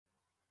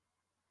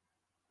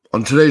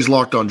On today's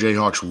Locked On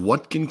Jayhawks,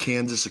 what can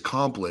Kansas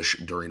accomplish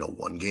during a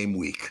one-game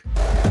week?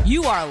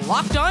 You are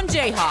Locked On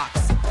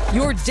Jayhawks,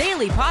 your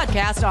daily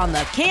podcast on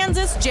the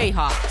Kansas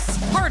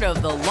Jayhawks, part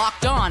of the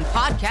Locked On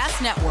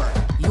Podcast Network,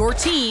 your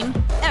team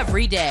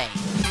every day.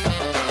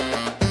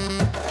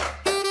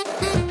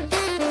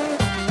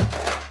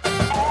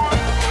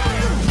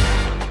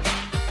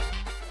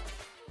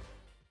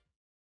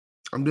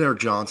 I'm Derek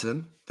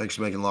Johnson. Thanks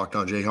for making Locked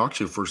On Jayhawks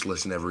your first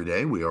listen every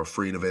day. We are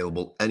free and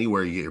available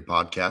anywhere you get your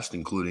podcast,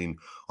 including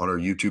on our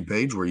YouTube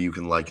page where you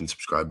can like and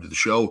subscribe to the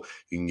show.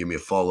 You can give me a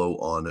follow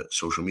on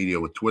social media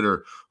with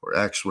Twitter or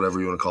X, whatever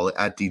you want to call it,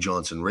 at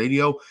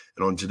DJohnsonRadio.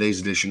 And on today's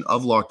edition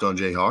of Locked On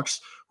Jayhawks,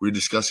 we're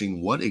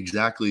discussing what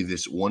exactly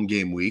this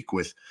one-game week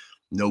with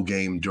no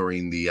game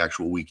during the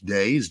actual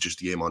weekdays, just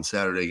a game on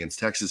Saturday against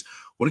Texas,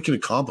 what it can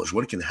accomplish,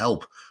 what it can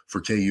help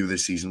for KU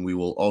this season. We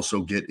will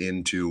also get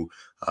into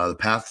the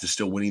path to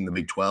still winning the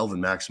Big 12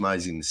 and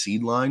maximizing the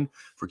seed line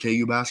for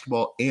KU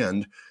basketball,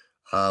 and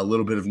a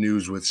little bit of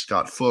news with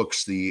Scott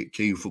Fuchs, the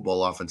KU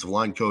football offensive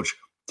line coach,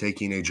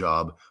 taking a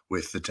job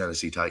with the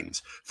Tennessee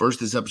Titans. First,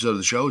 this episode of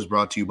the show is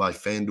brought to you by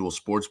FanDuel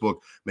Sportsbook.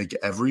 Make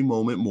every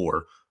moment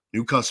more.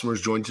 New customers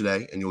join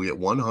today, and you'll get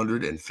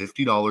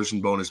 $150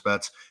 in bonus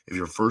bets if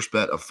your first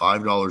bet of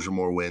 $5 or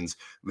more wins.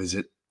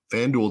 Visit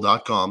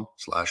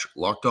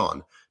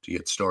FanDuel.com/lockedon to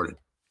get started.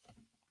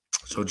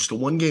 So just a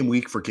one-game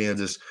week for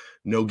Kansas,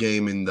 no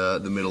game in the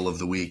middle of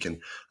the week.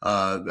 And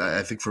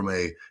I think from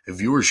a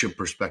viewership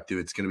perspective,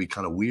 it's going to be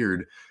kind of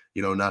weird,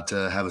 not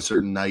to have a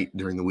certain night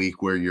during the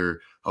week where you're,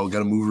 got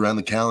to move around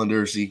the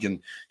calendar so you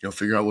can,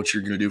 figure out what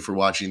you're going to do for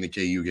watching the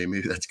KU game.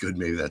 Maybe that's good,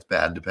 maybe that's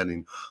bad,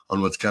 depending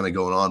on what's kind of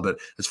going on. But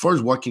as far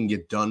as what can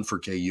get done for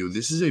KU,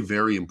 this is a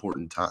very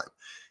important time.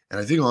 And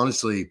I think,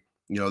 honestly,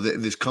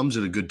 this comes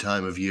at a good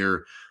time of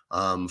year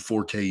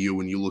for KU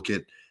when you look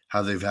at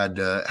how they've had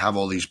to have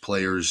all these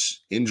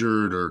players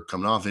injured or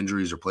coming off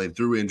injuries or playing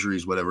through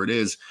injuries, whatever it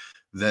is,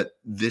 that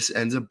this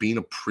ends up being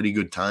a pretty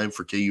good time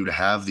for KU to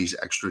have these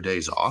extra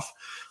days off.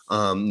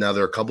 Now,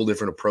 there are a couple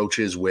different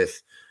approaches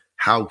with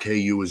how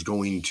KU is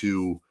going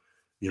to,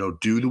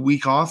 do the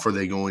week off. Are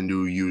they going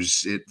to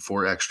use it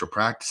for extra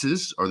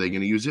practices? Are they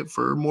going to use it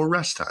for more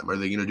rest time? Are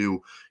they going to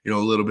do, a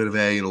little bit of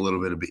A and a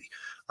little bit of B?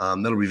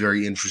 That'll be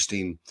very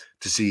interesting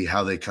to see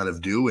how they kind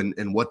of do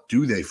and what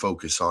do they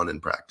focus on in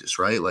practice,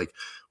 right? Like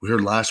we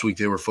heard last week,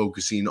 they were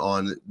focusing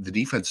on the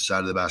defensive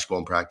side of the basketball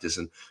in practice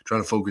and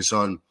trying to focus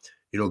on,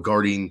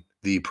 guarding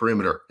the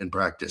perimeter in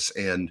practice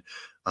and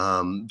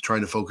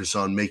trying to focus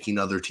on making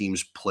other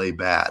teams play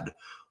bad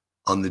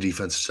on the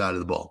defensive side of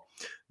the ball.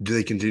 Do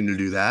they continue to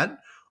do that?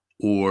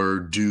 Or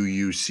do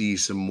you see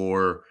some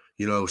more,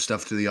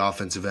 stuff to the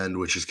offensive end,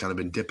 which has kind of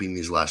been dipping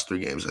these last three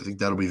games? I think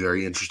that'll be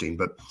very interesting.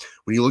 But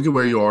when you look at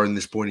where you are in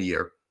this point of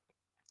year,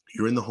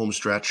 you're in the home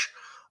stretch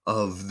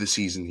of the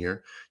season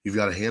here. You've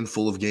got a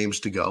handful of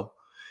games to go.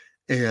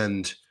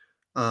 And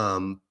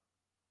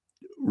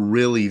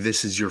really,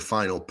 this is your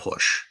final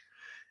push.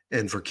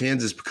 And for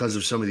Kansas, because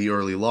of some of the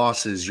early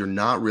losses, you're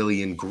not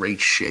really in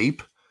great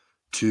shape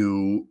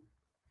to,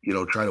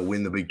 try to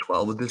win the Big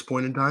 12 at this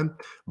point in time.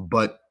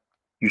 But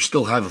you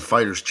still have a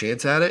fighter's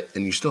chance at it,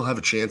 and you still have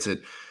a chance at,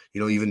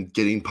 even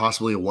getting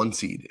possibly a 1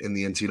 seed in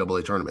the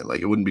NCAA tournament.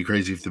 Like, it wouldn't be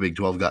crazy if the Big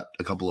 12 got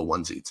a couple of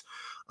 1 seeds.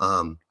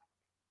 But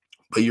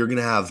you're going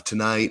to have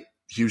tonight,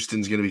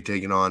 Houston's going to be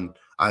taking on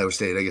Iowa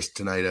State. I guess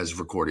tonight as of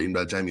recording.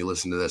 By the time you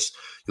listen to this,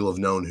 you'll have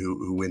known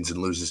who wins and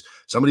loses.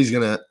 Somebody's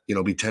going to,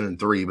 be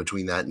 10-3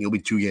 between that, and you'll be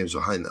 2 games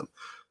behind them.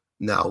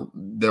 Now,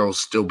 there will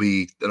still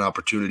be an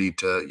opportunity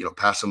to,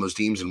 pass some of those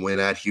teams and win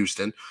at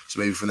Houston. So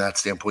maybe from that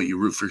standpoint, you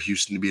root for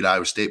Houston to beat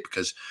Iowa State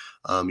because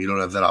you don't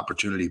have that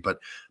opportunity. But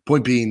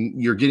point being,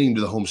 you're getting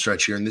to the home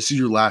stretch here, and this is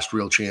your last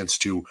real chance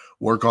to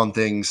work on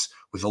things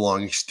with a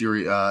long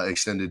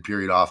extended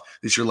period off.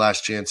 This is your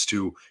last chance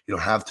to,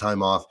 have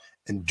time off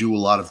and do a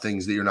lot of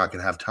things that you're not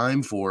going to have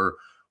time for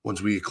once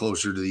we get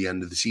closer to the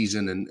end of the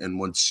season and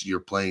once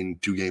you're playing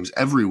 2 games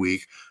every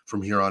week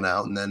from here on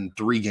out, and then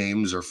 3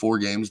 games or 4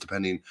 games,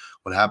 depending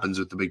what happens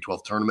with the Big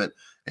 12 tournament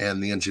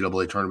and the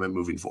NCAA tournament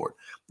moving forward.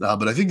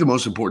 But I think the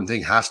most important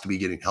thing has to be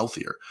getting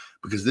healthier,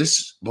 because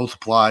this both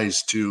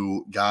applies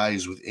to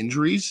guys with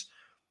injuries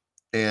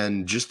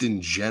and just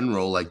in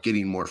general, like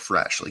getting more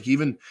fresh. Like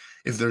even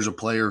if there's a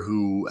player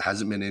who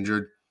hasn't been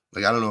injured,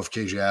 like I don't know if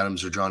KJ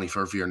Adams or Johnny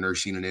Furphy are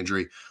nursing an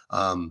injury.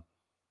 A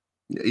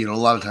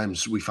lot of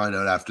times we find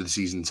out after the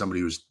season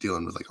somebody was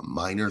dealing with like a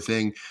minor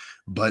thing.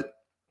 But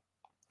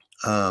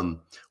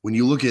when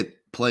you look at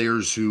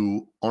players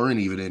who aren't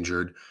even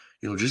injured,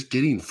 just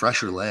getting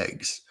fresher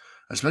legs,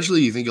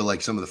 especially you think of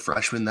like some of the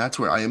freshmen, that's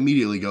where I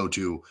immediately go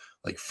to,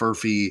 like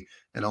Furphy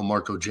and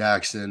Marco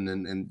Jackson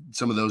and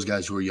some of those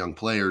guys who are young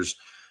players.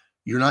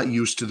 You're not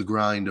used to the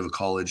grind of a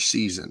college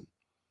season.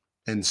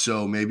 And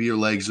so maybe your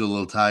legs are a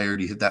little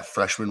tired. You hit that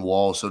freshman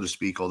wall, so to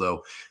speak,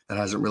 although that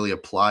hasn't really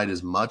applied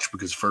as much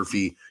because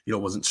Furphy,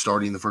 wasn't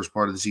starting the first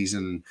part of the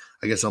season.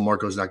 I guess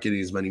Marco's not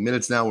getting as many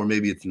minutes now, or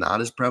maybe it's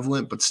not as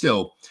prevalent, but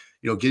still,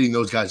 getting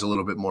those guys a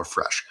little bit more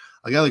fresh.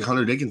 A guy like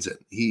Hunter Dickinson,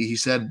 he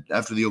said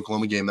after the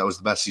Oklahoma game that was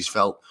the best he's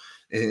felt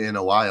in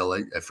a while.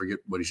 I forget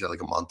what he said,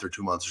 like a month or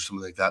 2 months or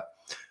something like that.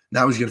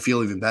 Now he's going to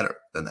feel even better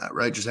than that,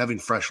 right? Just having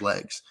fresh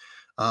legs.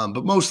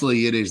 But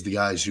mostly it is the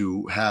guys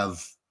who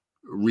have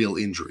real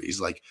injuries.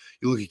 Like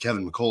you look at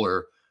Kevin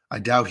McCullough, I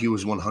doubt he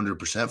was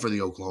 100% for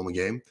the Oklahoma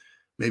game.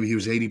 Maybe he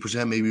was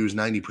 80%, maybe he was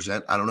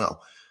 90%. I don't know.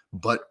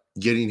 But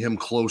getting him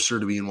closer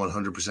to being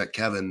 100%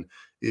 Kevin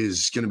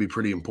is going to be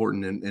pretty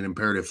important and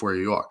imperative where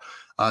you are.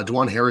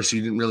 DeJuan Harris,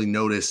 you didn't really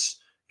notice,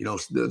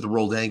 the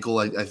rolled ankle,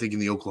 I think, in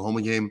the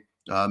Oklahoma game.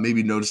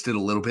 Maybe noticed it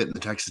a little bit in the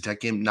Texas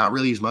Tech game, not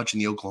really as much in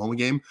the Oklahoma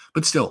game,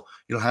 but still,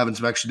 having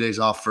some extra days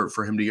off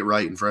for him to get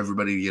right and for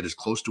everybody to get as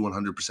close to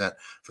 100%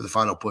 for the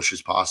final push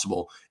as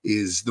possible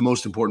is the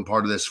most important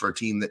part of this for a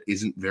team that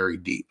isn't very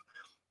deep.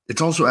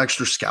 It's also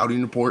extra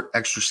scouting report,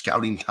 extra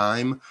scouting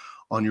time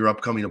on your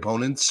upcoming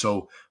opponents.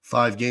 So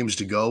 5 games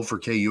to go for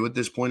KU at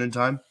this point in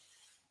time.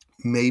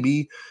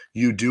 Maybe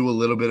you do a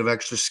little bit of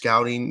extra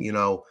scouting,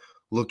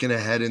 looking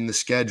ahead in the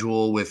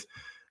schedule with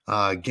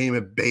game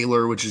at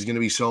Baylor, which is going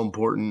to be so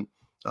important.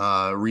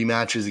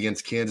 Rematches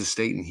against Kansas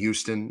State and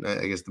Houston.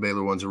 I guess the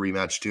Baylor one's a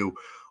rematch too.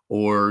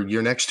 Or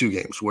your next 2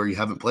 games where you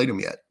haven't played them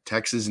yet.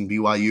 Texas and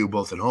BYU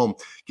both at home.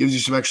 Gives you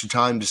some extra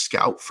time to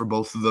scout for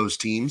both of those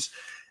teams.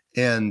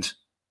 And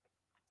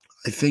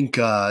I think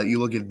you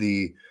look at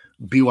the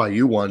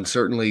BYU one,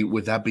 certainly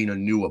with that being a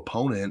new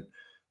opponent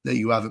that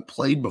you haven't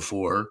played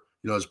before,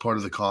 as part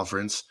of the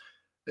conference,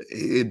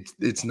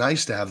 it's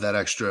nice to have that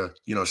extra,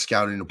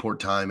 scouting report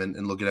time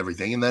and look at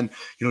everything. And then,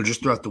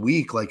 just throughout the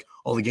week, like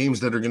all the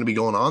games that are going to be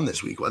going on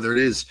this week, whether it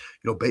is,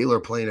 Baylor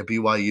playing at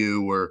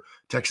BYU or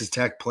Texas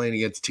Tech playing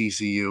against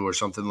TCU or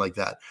something like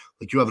that,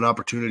 like you have an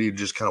opportunity to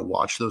just kind of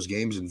watch those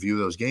games and view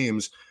those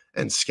games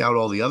and scout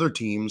all the other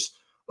teams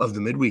of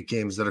the midweek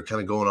games that are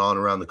kind of going on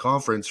around the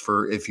conference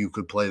for if you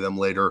could play them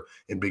later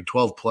in Big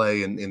 12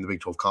 play and in the Big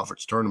 12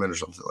 conference tournament or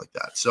something like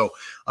that. So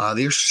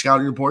the extra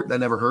scouting report, that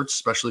never hurts,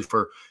 especially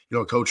for,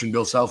 Coach and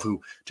Bill Self,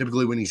 who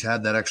typically when he's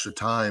had that extra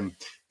time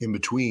in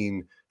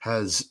between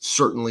has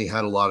certainly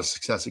had a lot of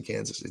success at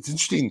Kansas. It's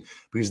interesting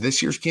because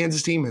this year's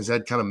Kansas team has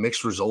had kind of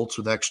mixed results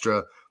with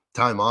extra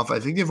time off. I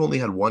think they've only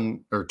had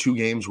 1 or 2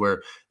 games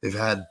where they've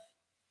had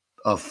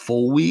a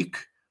full week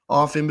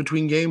off in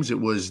between games.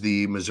 It was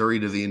the Missouri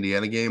to the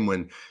Indiana game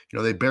when,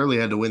 they barely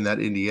had to win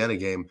that Indiana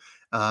game.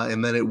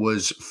 And then it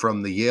was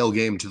from the Yale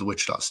game to the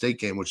Wichita State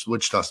game, which the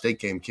Wichita State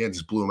game,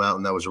 Kansas blew them out,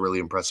 and that was a really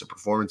impressive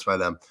performance by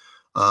them.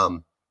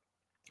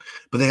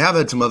 But they have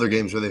had some other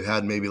games where they've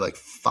had maybe like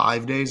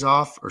 5 days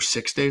off or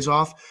 6 days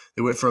off.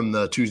 They went from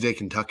the Tuesday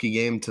Kentucky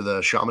game to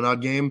the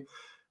Chaminade game.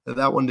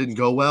 That one didn't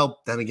go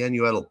well. Then again,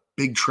 you had a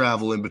big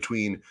travel in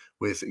between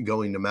with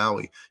going to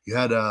Maui. You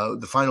had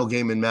the final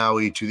game in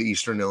Maui to the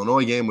Eastern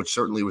Illinois game, which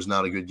certainly was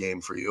not a good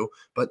game for you.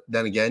 But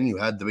then again, you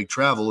had the big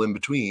travel in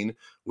between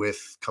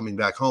with coming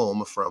back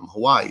home from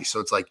Hawaii.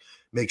 So it's like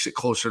makes it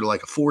closer to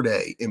like a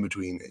 4-day in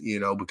between,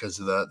 because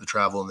of the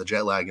travel and the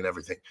jet lag and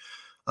everything.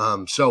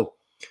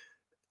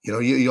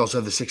 You also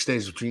have the 6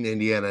 days between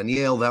Indiana and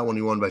Yale. That one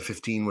you won by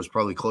 15 was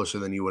probably closer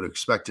than you would have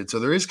expected. So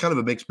there is kind of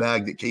a mixed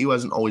bag that KU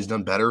hasn't always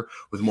done better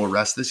with more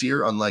rest this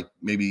year, unlike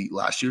maybe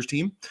last year's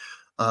team.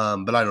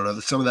 But I don't know.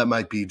 Some of that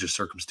might be just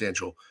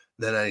circumstantial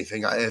than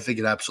anything. I think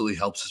it absolutely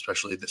helps,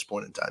 especially at this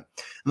point in time.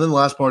 And then the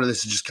last part of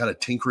this is just kind of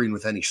tinkering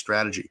with any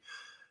strategy.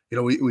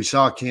 We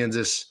saw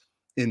Kansas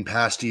in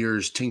past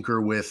years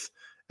tinker with,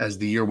 as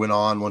the year went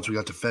on, once we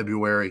got to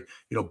February,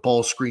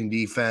 ball screen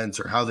defense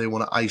or how they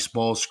want to ice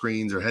ball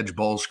screens or hedge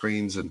ball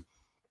screens and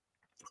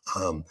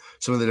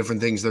some of the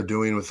different things they're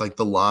doing with like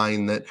the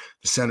line that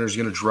the center is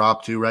going to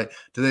drop to, right?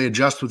 Do they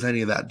adjust with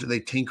any of that? Do they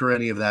tinker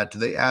any of that? Do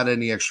they add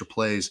any extra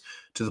plays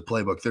to the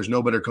playbook? There's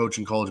no better coach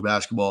in college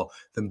basketball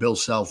than Bill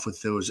Self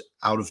with those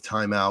out of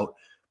timeout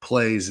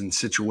plays and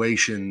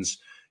situations.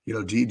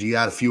 Do you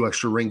add a few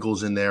extra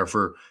wrinkles in there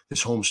for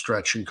this home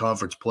stretch in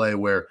conference play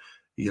where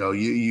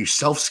you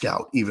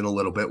self-scout even a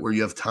little bit, where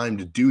you have time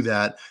to do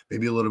that,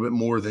 maybe a little bit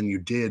more than you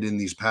did in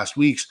these past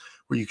weeks,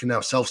 where you can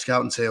now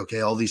self-scout and say,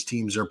 okay, all these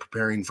teams are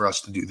preparing for us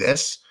to do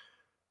this.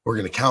 We're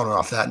going to counter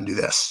off that and do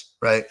this,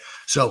 right?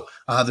 So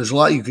there's a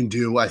lot you can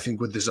do, I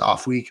think, with this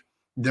off week.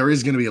 There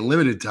is going to be a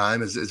limited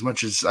time. As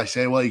much as I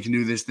say, well, you can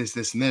do this, this,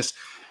 this, and this,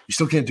 you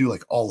still can't do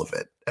like all of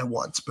it at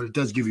once, but it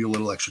does give you a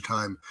little extra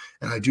time.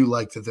 And I do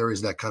like that there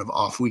is that kind of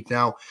off week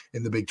now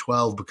in the Big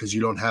 12 because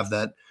you don't have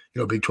that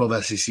Big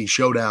 12 SEC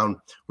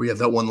showdown where you have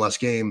that one less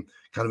game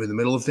kind of in the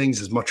middle of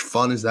things. As much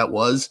fun as that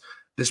was,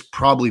 this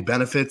probably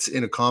benefits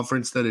in a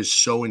conference that is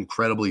so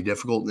incredibly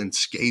difficult and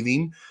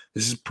scathing.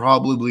 This is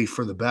probably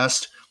for the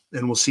best,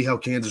 and we'll see how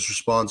Kansas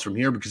responds from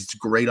here because it's a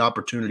great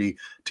opportunity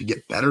to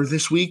get better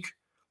this week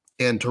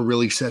and to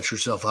really set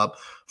yourself up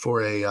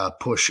for a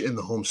push in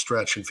the home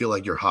stretch and feel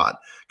like you're hot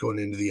going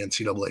into the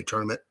NCAA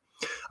tournament.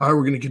 All right,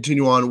 we're going to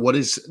continue on. What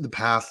is the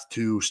path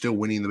to still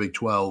winning the Big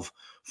 12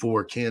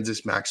 for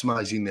Kansas,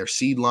 maximizing their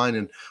seed line,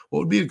 and what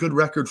would be a good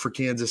record for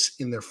Kansas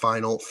in their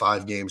final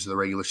 5 games of the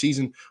regular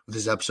season with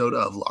this episode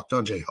of Locked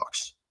On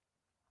Jayhawks.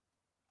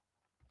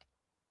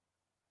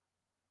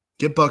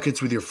 Get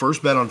buckets with your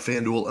first bet on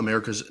FanDuel,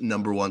 America's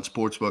 #1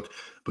 sportsbook,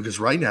 because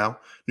right now,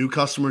 new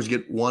customers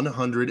get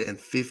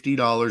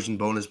 $150 in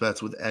bonus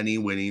bets with any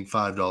winning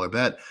 $5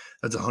 bet.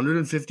 That's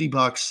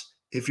 $150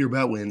 if your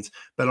bet wins.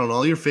 Bet on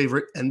all your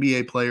favorite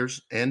NBA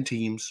players and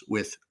teams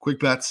with quick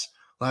bets,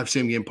 live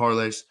same-game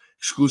parlays,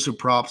 exclusive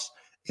props,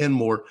 and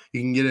more.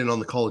 You can get in on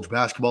the college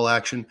basketball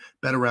action,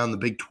 bet around the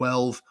Big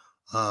 12.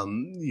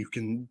 You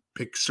can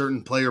pick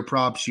certain player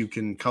props. You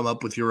can come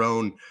up with your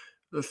own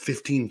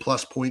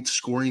 15-plus point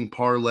scoring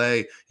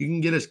parlay. You can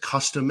get as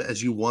custom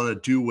as you want to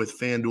do with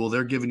FanDuel.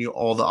 They're giving you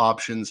all the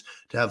options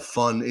to have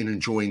fun and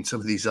enjoying some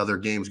of these other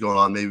games going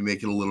on, maybe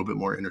make it a little bit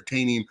more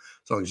entertaining,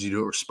 as long as you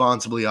do it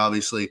responsibly,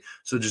 obviously.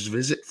 So just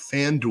visit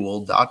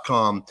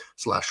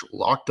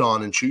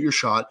FanDuel.com/lockedon and shoot your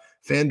shot.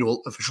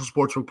 FanDuel, official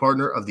sportsbook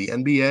partner of the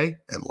NBA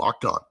and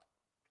Locked On.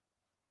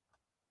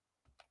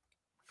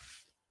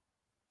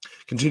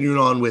 Continuing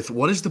on with,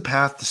 what is the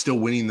path to still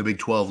winning the Big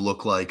 12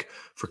 look like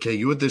for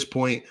KU at this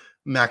point,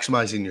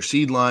 maximizing your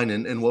seed line,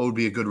 and what would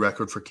be a good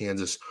record for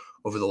Kansas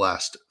over the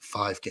last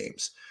 5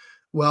 games?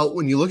 Well,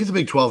 when you look at the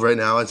Big 12 right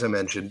now, as I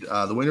mentioned,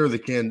 the winner of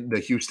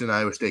the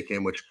Houston-Iowa State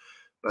game, which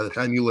by the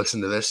time you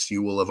listen to this,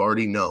 you will have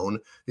already known,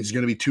 is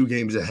going to be 2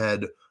 games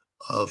ahead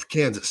of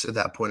Kansas at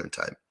that point in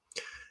time.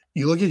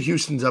 You look at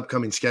Houston's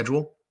upcoming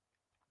schedule.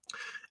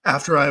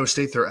 After Iowa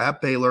State, they're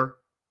at Baylor,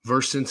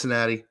 versus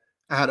Cincinnati,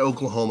 at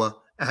Oklahoma,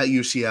 at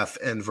UCF,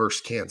 and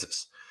versus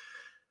Kansas.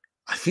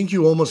 I think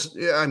you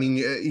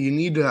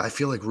need to, I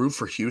feel like, root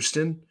for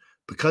Houston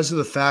because of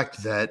the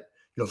fact that,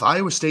 if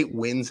Iowa State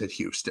wins at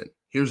Houston,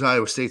 here's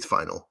Iowa State's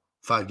final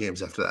 5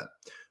 games after that.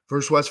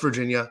 Versus West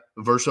Virginia,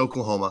 versus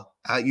Oklahoma,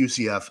 at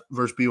UCF,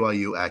 versus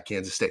BYU, at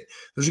Kansas State.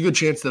 There's a good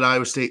chance that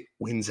Iowa State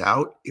wins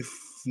out. If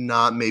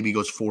not, maybe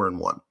goes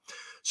 4-1.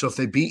 So if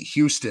they beat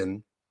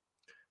Houston,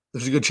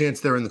 there's a good chance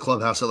they're in the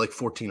clubhouse at like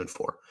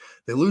 14-4.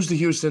 They lose to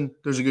Houston,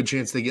 there's a good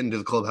chance they get into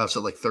the clubhouse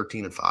at like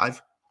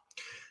 13-5.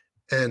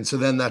 And so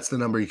then that's the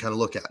number you kind of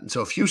look at. And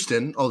so if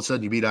Houston, all of a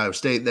sudden you beat Iowa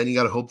State, then you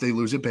got to hope they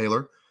lose at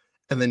Baylor.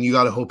 And then you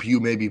got to hope you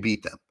maybe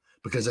beat them.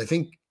 Because I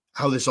think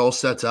how this all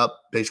sets up,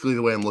 basically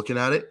the way I'm looking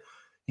at it,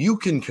 you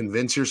can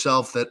convince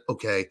yourself that,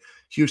 okay,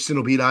 Houston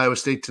will beat Iowa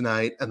State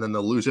tonight, and then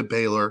they'll lose at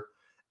Baylor,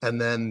 and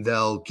then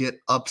they'll get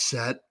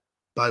upset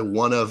by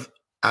one of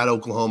at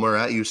Oklahoma or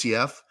at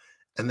UCF,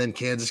 and then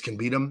Kansas can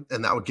beat them,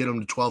 and that would get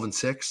them to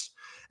 12-6.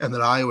 And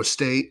then Iowa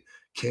State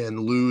can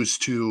lose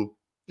to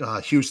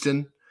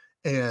Houston,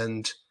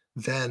 and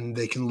then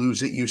they can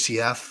lose at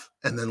UCF,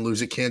 and then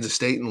lose at Kansas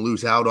State and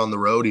lose out on the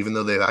road, even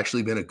though they've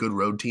actually been a good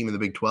road team in the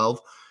Big 12.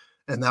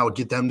 And that would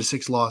get them to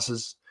 6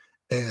 losses.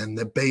 And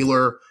that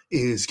Baylor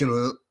is going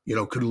to,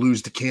 could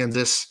lose to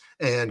Kansas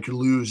and could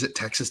lose at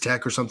Texas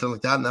Tech or something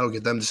like that, and that'll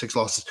get them to 6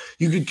 losses.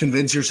 You could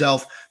convince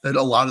yourself that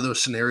a lot of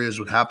those scenarios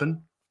would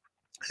happen,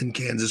 and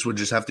Kansas would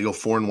just have to go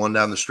 4-1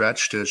 down the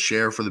stretch to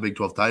share for the Big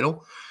 12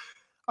 title.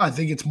 I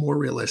think it's more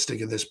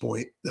realistic at this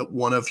point that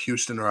one of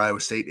Houston or Iowa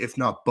State, if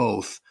not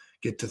both,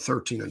 get to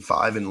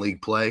 13-5 in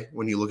league play.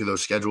 When you look at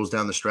those schedules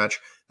down the stretch,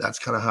 that's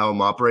kind of how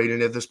I'm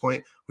operating at this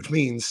point, which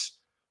means,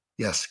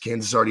 yes,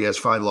 Kansas already has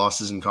 5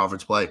 losses in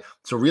conference play.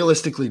 So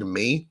realistically to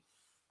me,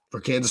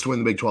 for Kansas to win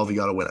the Big 12, you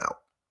got to win out.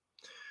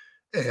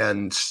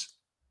 And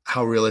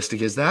how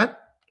realistic is that?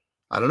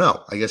 I don't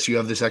know. I guess you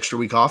have this extra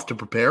week off to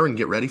prepare and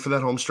get ready for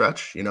that home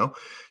stretch. You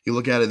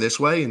look at it this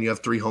way, and you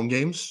have 3 home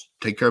games.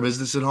 Take care of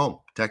business at home.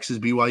 Texas,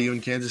 BYU,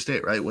 and Kansas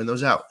State, right? Win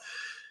those out.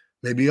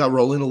 Maybe you got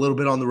rolling a little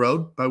bit on the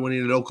road by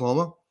winning at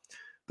Oklahoma,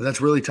 but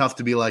that's really tough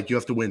to be like, you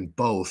have to win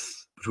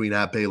both between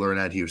at Baylor and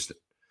at Houston.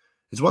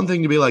 It's one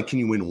thing to be like, can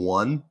you win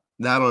one?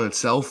 That on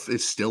itself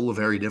is still a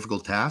very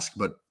difficult task,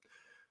 but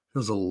it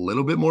was a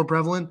little bit more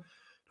prevalent. To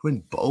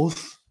win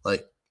both,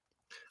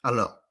 I don't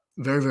know.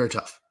 Very, very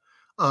tough.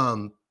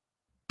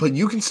 But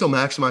you can still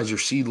maximize your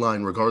seed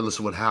line regardless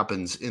of what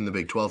happens in the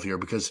Big 12 here,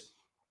 because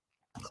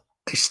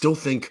I still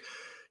think,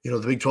 the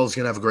Big 12 is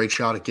going to have a great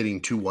shot at getting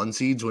 2 1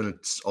 seeds when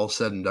it's all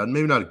said and done.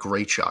 Maybe not a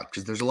great shot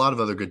because there's a lot of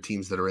other good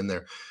teams that are in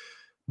there.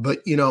 But,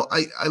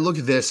 I look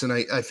at this and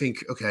I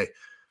think, okay,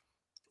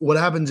 what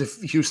happens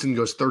if Houston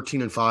goes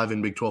 13-5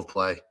 in Big 12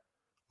 play,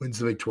 wins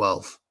the Big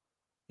 12?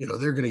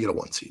 They're going to get a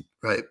 1 seed,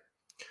 right?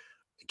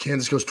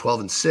 Kansas goes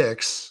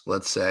 12-6,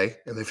 let's say,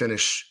 and they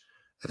finish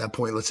at that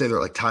point, let's say they're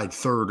like tied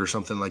 3rd or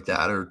something like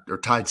that, or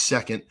tied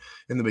 2nd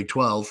in the Big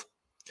 12.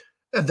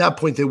 At that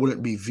point, they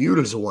wouldn't be viewed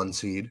as a 1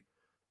 seed,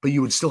 but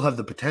you would still have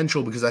the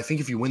potential, because I think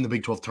if you win the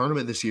Big 12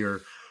 tournament this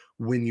year,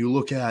 when you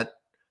look at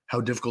how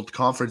difficult the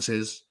conference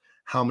is,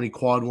 how many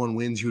quad 1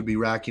 wins you would be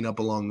racking up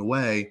along the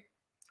way,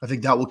 I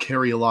think that will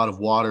carry a lot of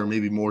water,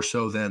 maybe more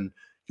so than,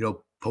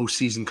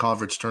 postseason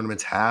conference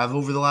tournaments have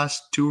over the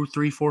last 2 or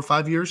 3, 4,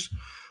 5 years.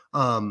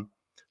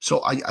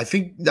 So I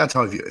think that's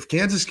how I view it. If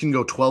Kansas can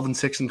go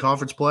 12-6 in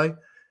conference play, I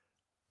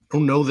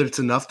don't know that it's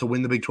enough to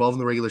win the Big 12 in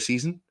the regular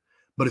season.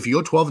 But if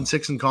you go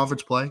 12-6 in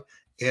conference play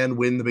and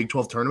win the Big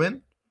 12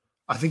 tournament,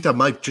 I think that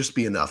might just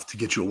be enough to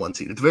get you a 1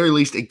 seed. At the very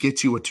least, it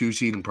gets you a 2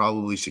 seed and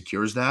probably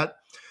secures that.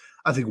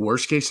 I think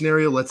worst case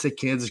scenario, let's say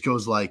Kansas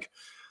goes let's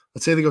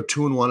say they go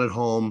 2-1 at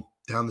home,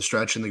 down the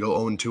stretch and they go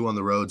 0-2 on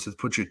the road. So it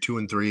puts you at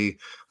 2-3.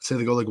 Let's say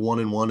they go like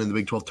 1-1 in the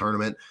Big 12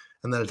 tournament.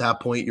 And then at that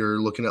point, you're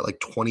looking at like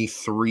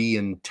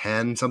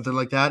 23-10, something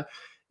like that.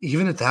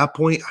 Even at that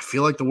point, I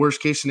feel like the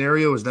worst case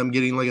scenario is them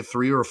getting like a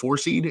 3 or a 4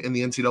 seed in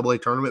the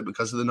NCAA tournament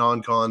because of the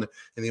non-con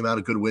and the amount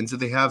of good wins that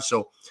they have.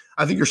 So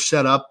I think you're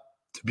set up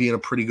to be in a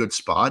pretty good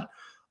spot.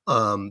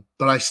 But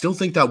I still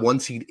think that 1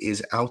 seed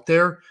is out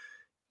there,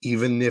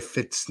 even if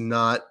it's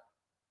not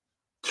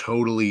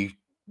totally,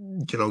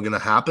 going to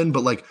happen.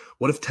 But like,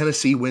 what if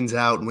Tennessee wins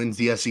out and wins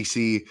the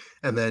SEC,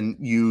 and then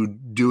you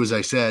do, as I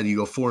said, you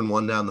go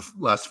 4-1 down the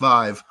last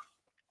 5,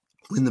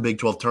 win the Big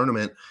 12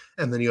 tournament,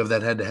 and then you have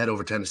that head-to-head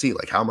over Tennessee?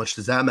 Like, how much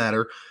does that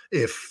matter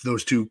if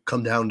those two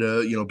come down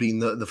to, being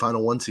the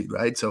final 1 seed,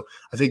 right? So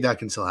I think that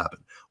can still happen.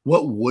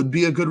 What would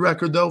be a good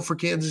record, though, for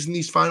Kansas in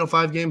these final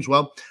 5 games?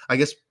 Well, I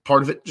guess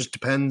part of it just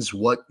depends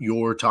what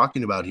you're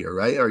talking about here,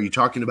 right? Are you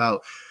talking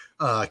about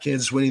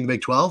Kansas winning the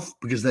Big 12?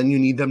 Because then you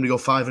need them to go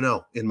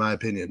 5-0, in my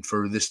opinion,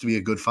 for this to be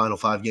a good final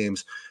 5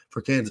 games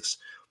for Kansas.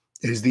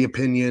 Is the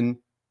opinion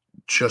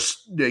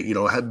just,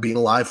 being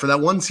alive for that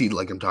 1 seed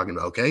like I'm talking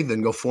about? Okay,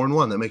 then go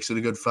 4-1. That makes it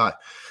a good 5.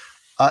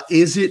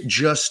 Is it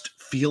just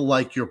feel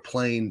like you're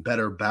playing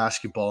better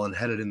basketball and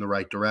headed in the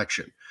right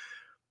direction?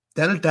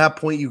 Then at that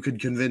point, you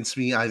could convince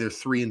me either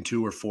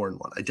 3-2 or 4-1.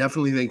 I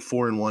definitely think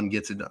 4-1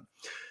 gets it done.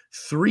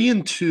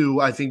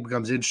 3-2, I think,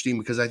 becomes interesting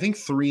because I think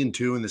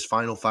 3-2 in this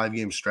final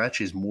 5-game stretch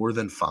is more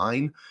than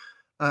fine.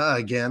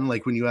 Again,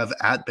 like when you have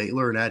at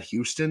Baylor and at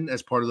Houston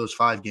as part of those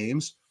 5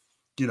 games,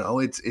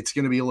 it's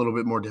going to be a little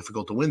bit more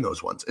difficult to win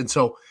those ones. And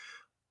so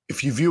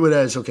if you view it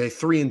as, okay,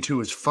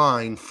 3-2 is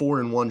fine,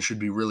 4-1 should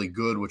be really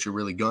good, what you're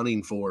really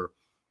gunning for,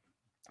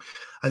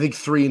 I think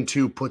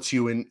 3-2 puts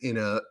you in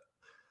a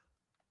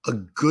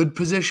good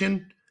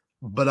position,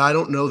 but I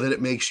don't know that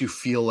it makes you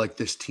feel like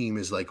this team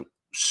is like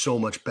so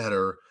much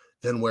better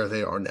than where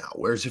they are now.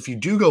 Whereas if you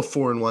do go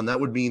 4-1, that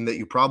would mean that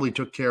you probably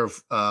took care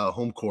of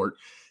home court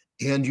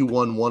and you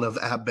won one of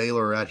at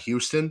Baylor or at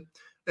Houston,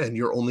 and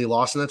your only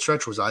loss in that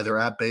stretch was either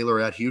at Baylor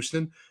or at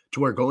Houston, to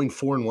where going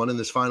 4-1 in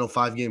this final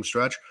 5-game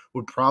stretch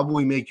would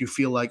probably make you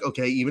feel like,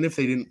 okay, even if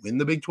they didn't win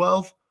the Big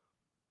 12,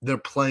 they're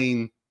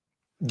playing,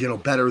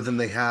 better than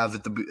they have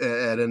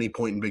at any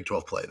point in Big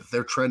 12 play. That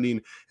they're trending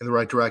in the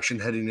right direction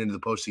heading into the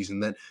postseason,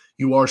 that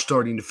you are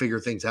starting to figure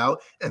things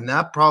out. And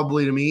that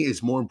probably, to me,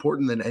 is more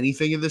important than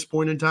anything at this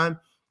point in time,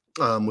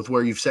 with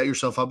where you've set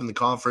yourself up in the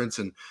conference.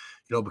 And,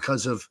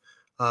 because of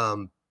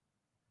I've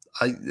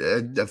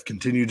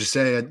continued to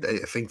say, I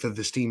think that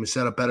this team is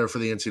set up better for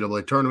the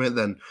NCAA tournament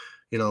than,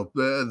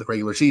 the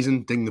regular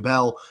season. Ding the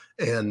bell.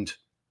 And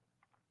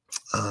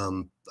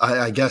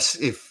I guess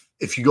if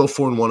you go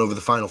 4-1 over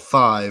the final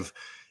 5,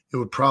 it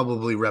would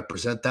probably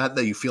represent that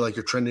you feel like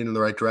you're trending in the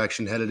right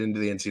direction headed into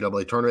the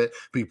NCAA tournament,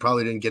 but you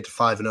probably didn't get to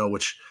 5-0,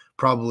 which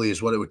probably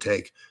is what it would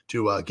take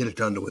to get it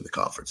done to win the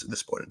conference at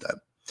this point in time.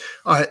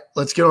 All right,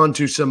 let's get on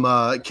to some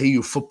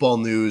KU football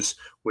news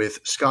with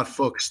Scott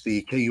Fuchs,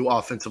 the KU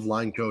offensive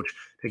line coach,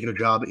 taking a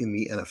job in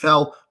the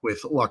NFL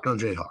with Locked On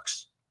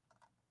Jayhawks.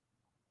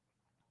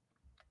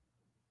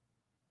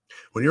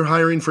 When you're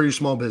hiring for your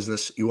small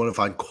business, you want to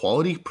find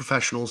quality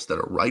professionals that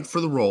are right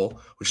for the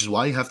role, which is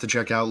why you have to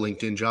check out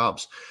LinkedIn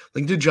Jobs.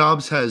 LinkedIn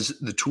Jobs has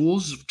the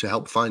tools to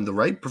help find the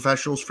right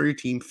professionals for your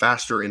team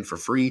faster and for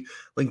free.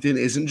 LinkedIn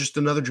isn't just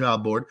another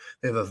job board.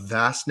 They have a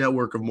vast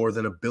network of more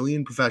than 1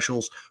 billion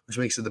professionals, which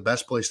makes it the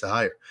best place to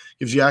hire. It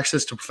gives you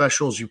access to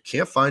professionals you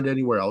can't find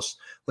anywhere else.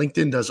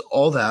 LinkedIn does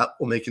all that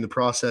while making the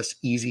process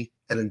easy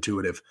and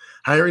intuitive.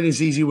 Hiring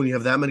is easy when you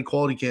have that many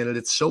quality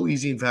candidates. So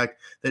easy, in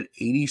fact, that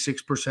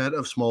 86%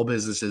 of small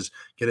businesses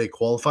get a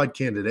qualified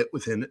candidate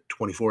within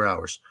 24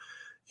 hours.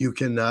 You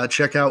can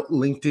check out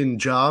LinkedIn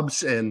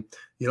Jobs. And,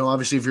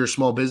 obviously, if you're a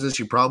small business,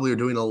 you probably are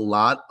doing a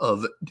lot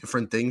of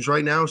different things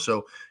right now.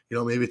 So,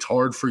 maybe it's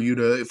hard for you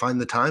to find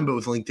the time, but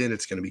with LinkedIn,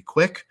 it's going to be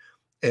quick.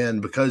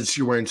 And because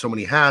you're wearing so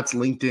many hats,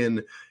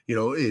 LinkedIn,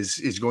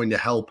 is going to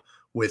help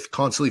with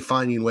constantly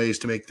finding ways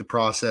to make the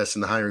process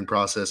and the hiring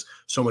process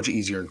so much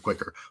easier and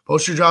quicker.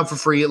 Post your job for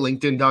free at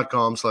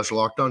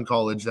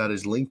linkedin.com/lockedoncollege. That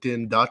is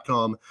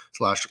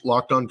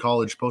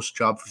linkedin.com/lockedoncollege. Post a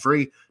job for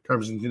free.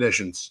 Terms and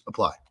conditions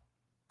apply.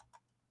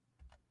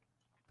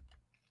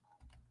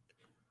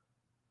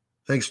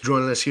 Thanks for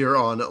joining us here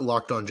on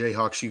Locked On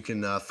Jayhawks. You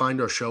can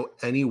find our show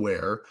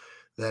anywhere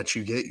that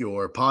you get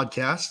your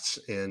podcasts,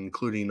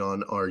 including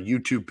on our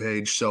YouTube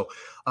page. So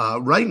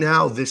right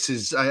now, this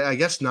is, I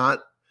guess,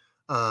 not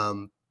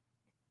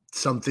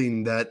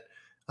something that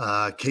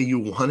KU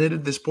wanted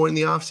at this point in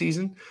the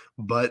offseason,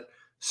 but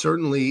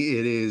certainly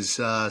it is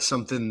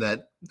something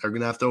that they're going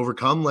to have to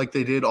overcome like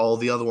they did all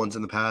the other ones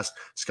in the past.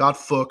 Scott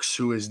Fuchs,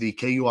 who is the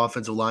KU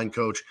offensive line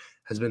coach,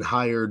 has been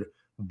hired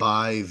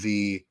by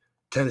the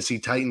Tennessee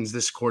Titans,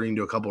 this according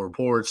to a couple of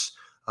reports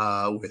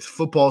with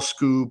Football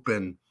Scoop,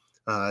 and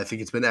I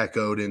think it's been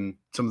echoed in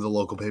some of the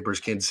local papers,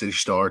 Kansas City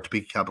Star,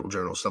 Topeka Capital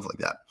Journal, stuff like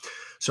that.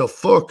 So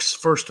Fuchs,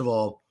 first of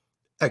all,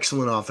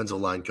 excellent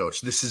offensive line coach.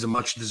 This is a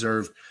much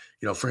deserved,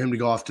 for him to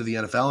go off to the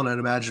NFL. And I'd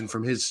imagine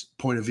from his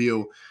point of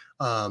view,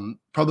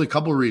 probably a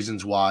couple of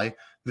reasons why.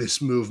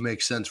 this move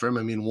makes sense for him.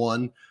 I mean,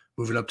 one,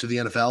 moving up to the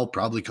NFL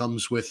probably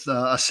comes with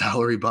a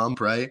salary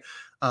bump, right?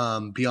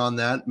 Beyond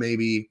that,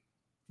 maybe,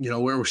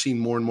 where we're seeing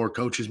more and more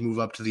coaches move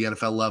up to the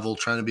NFL level,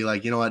 trying to be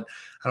like, you know what,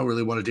 I don't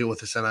really want to deal with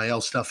this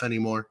NIL stuff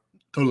anymore.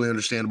 Totally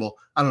understandable.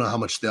 I don't know how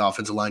much the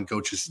offensive line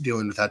coach is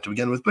dealing with that to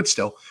begin with, but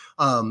still,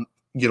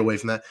 get away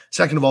from that.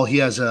 Second of all, he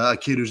has a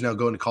kid who's now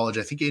going to college,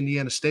 I think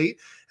Indiana State,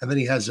 and then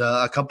he has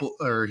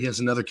he has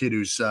another kid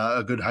who's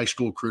a good high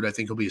school recruit. I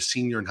think he'll be a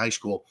senior in high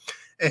school,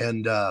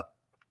 and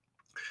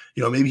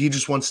maybe he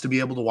just wants to be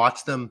able to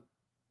watch them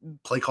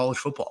play college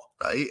football,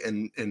 right?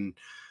 And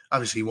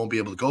obviously he won't be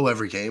able to go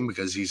every game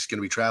because he's going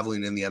to be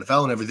traveling in the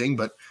NFL and everything,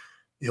 but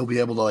he'll be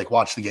able to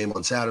watch the game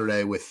on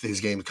Saturday with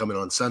his game coming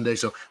on Sunday.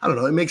 So I don't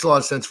know. It makes a lot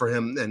of sense for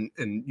him,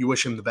 and you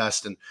wish him the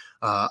best. And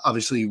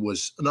obviously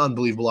was an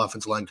unbelievable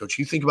offensive line coach.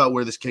 You think about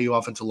where this KU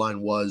offensive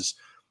line was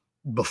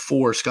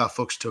before Scott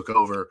Fuchs took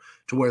over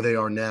to where they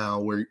are now,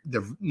 where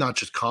they're not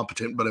just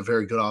competent, but a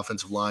very good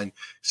offensive line.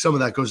 Some of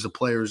that goes to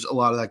players. A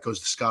lot of that goes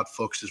to Scott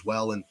Fuchs as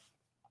well. And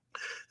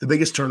the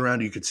biggest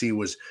turnaround you could see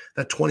was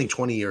that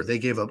 2020 year. They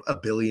gave up 1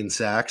 billion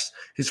sacks.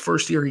 His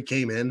first year he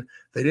came in,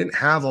 they didn't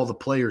have all the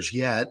players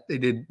yet. They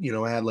did,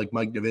 had like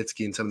Mike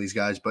Nowitzki and some of these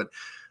guys, but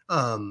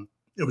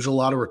it was a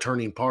lot of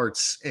returning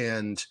parts.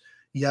 And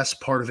yes,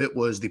 part of it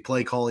was the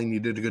play calling. You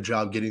did a good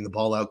job getting the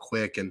ball out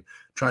quick and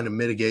trying to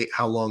mitigate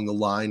how long the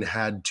line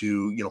had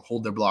to,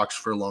 hold their blocks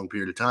for a long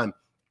period of time.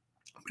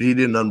 But he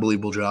did an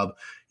unbelievable job,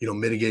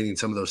 mitigating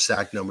some of those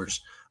sack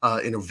numbers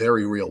in a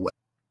very real way.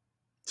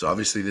 So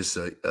obviously this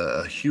is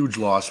a huge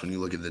loss when you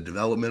look at the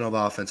development of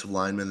offensive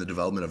linemen, the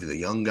development of the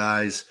young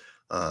guys.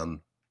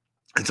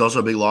 It's also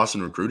a big loss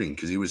in recruiting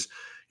because he was,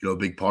 a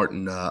big part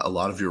in a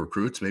lot of your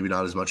recruits, maybe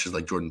not as much as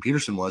like Jordan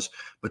Peterson was,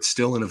 but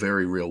still in a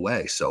very real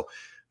way. So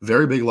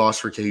very big loss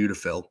for KU to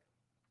fill.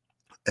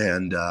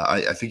 And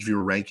I think if you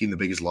were ranking the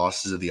biggest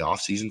losses of the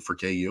offseason for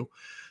KU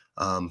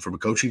from a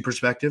coaching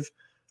perspective,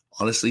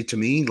 honestly, to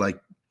me,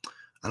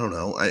 I don't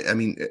know. I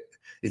mean,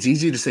 it's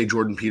easy to say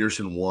Jordan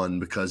Peterson won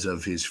because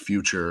of his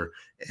future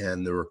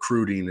and the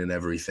recruiting and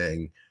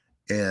everything.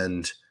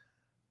 And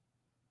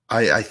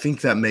I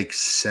think that makes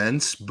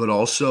sense, but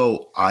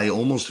also I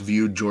almost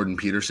viewed Jordan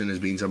Peterson as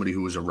being somebody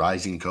who was a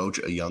rising coach,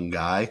 a young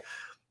guy,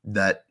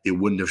 that it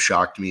wouldn't have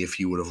shocked me if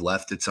he would have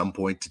left at some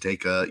point to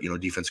take a,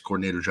 defensive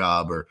coordinator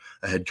job or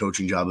a head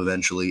coaching job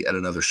eventually at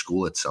another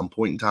school at some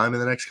point in time in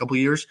the next couple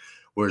of years.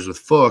 Whereas with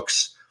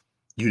Fuchs,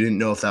 you didn't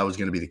know if that was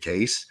going to be the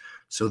case.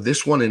 So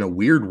this one, in a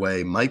weird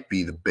way, might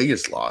be the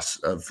biggest loss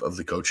of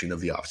the coaching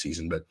of the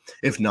offseason. But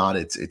if not,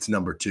 it's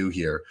number 2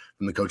 here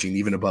from the coaching,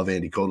 even above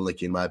Andy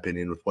Kotelnicki, in my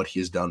opinion, with what he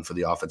has done for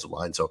the offensive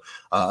line. So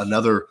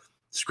another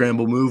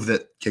scramble move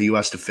that KU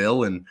has to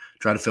fill and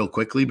try to fill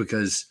quickly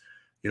because,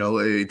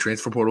 a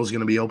transfer portal is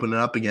going to be opening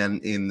up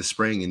again in the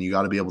spring, and you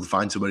got to be able to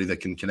find somebody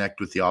that can connect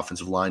with the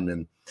offensive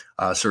linemen.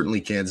 Certainly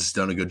Kansas has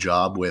done a good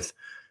job with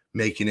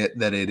making it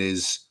that it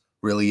is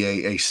really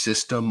a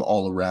system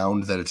all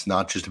around, that it's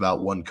not just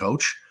about one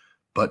coach,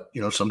 but,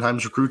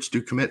 sometimes recruits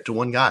do commit to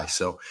one guy.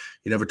 So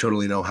you never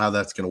totally know how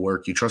that's going to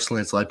work. You trust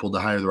Lance Leipold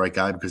to hire the right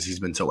guy because he's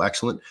been so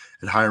excellent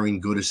at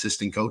hiring good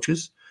assistant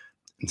coaches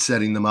and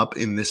setting them up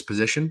in this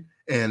position.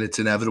 And it's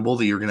inevitable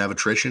that you're going to have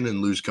attrition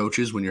and lose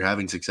coaches when you're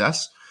having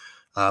success.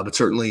 But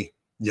certainly,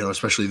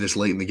 especially this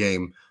late in the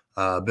game,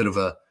 a bit of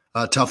a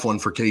tough one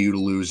for KU to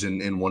lose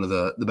in one of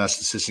the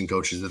best assistant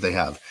coaches that they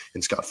have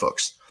in Scott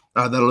Fuchs.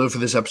 That'll do it for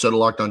this episode of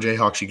Locked On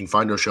Jayhawks. You can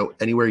find our show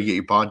anywhere you get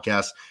your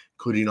podcasts,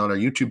 including on our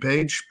YouTube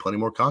page. Plenty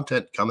more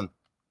content coming.